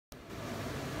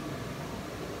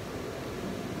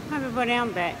Everybody,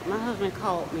 I'm back. My husband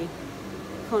called me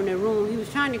from the room. He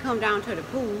was trying to come down to the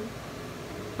pool,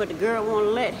 but the girl won't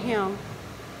let him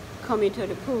come into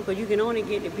the pool because you can only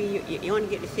get to be, you only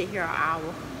get to sit here an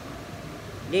hour.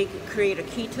 They create a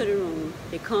key to the room.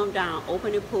 They come down,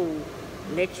 open the pool,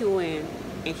 let you in,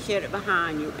 and shut it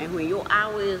behind you. And when your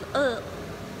hour is up,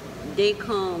 they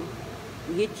come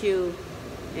get you,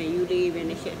 and you leave and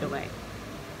they shut the way.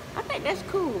 I think that's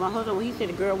cool. My husband, when he said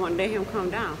the girl wouldn't let him come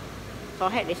down, so I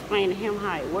had to explain to him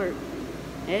how it worked.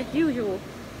 As usual,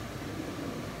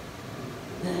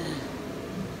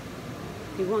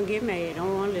 he won't get mad,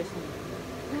 don't want to listen.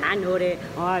 I know that,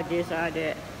 or this, or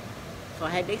that. So I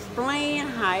had to explain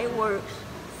how it works.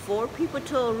 4 people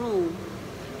to a room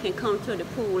can come to the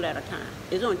pool at a time.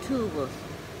 It's on 2 of us.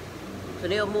 So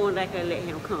they're more likely to let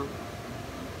him come.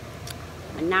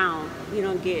 And now, he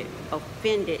don't get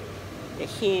offended that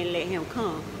she ain't let him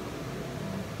come.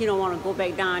 He don't want to go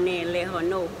back down there and let her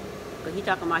know. Because he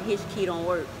talking about his key don't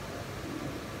work.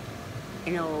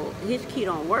 You know, his key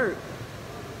don't work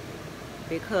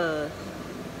because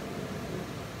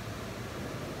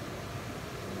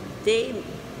they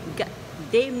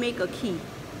make a key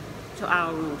to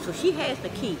our room. So she has the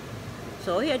key.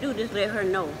 So all he'll do is let her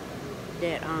know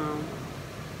that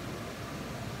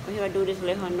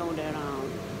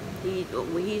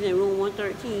when he's in room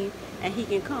 113 and he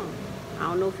can come. I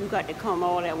don't know if you got to come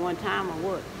all at one time or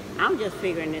what. I'm just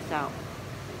figuring this out.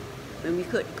 When we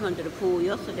couldn't come to the pool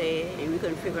yesterday and we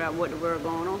couldn't figure out what the world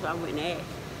going on, so I went and asked.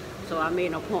 So I made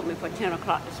an appointment for 10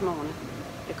 o'clock this morning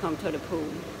to come to the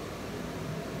pool.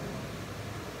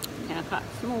 10 o'clock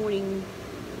this morning.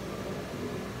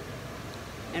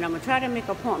 And I'm going to try to make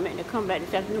an appointment to come back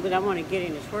this afternoon because I want to get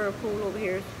in the whirlpool over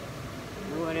here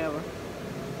or whatever.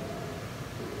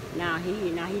 Now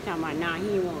he talking about now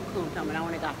he won't come. Talking about I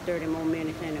only got 30 more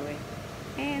minutes anyway.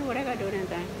 And what I got to do with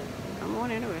anything? Come on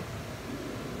anyway.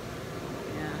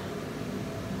 Yeah.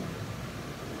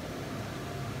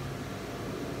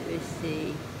 Let's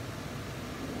see.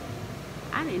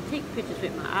 I didn't take pictures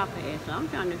with my iPad, so I'm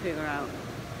trying to figure out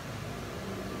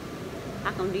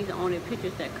how come these are only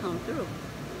pictures that come through.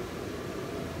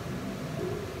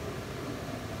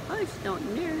 I just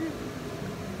don't know.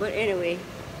 But anyway,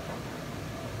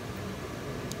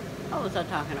 what was I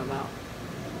talking about?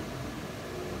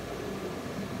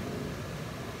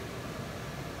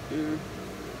 I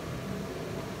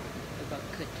got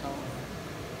cut off.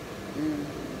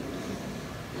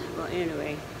 Well,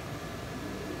 anyway,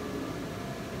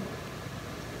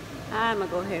 I'm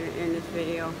gonna go ahead and end this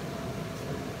video.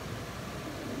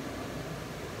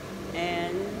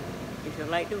 And if you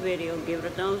like the video, give it a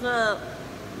thumbs up.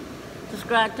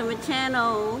 Subscribe to my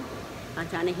channel. I'm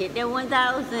trying to hit that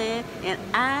 1,000, and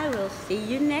I will see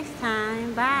you next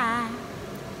time. Bye.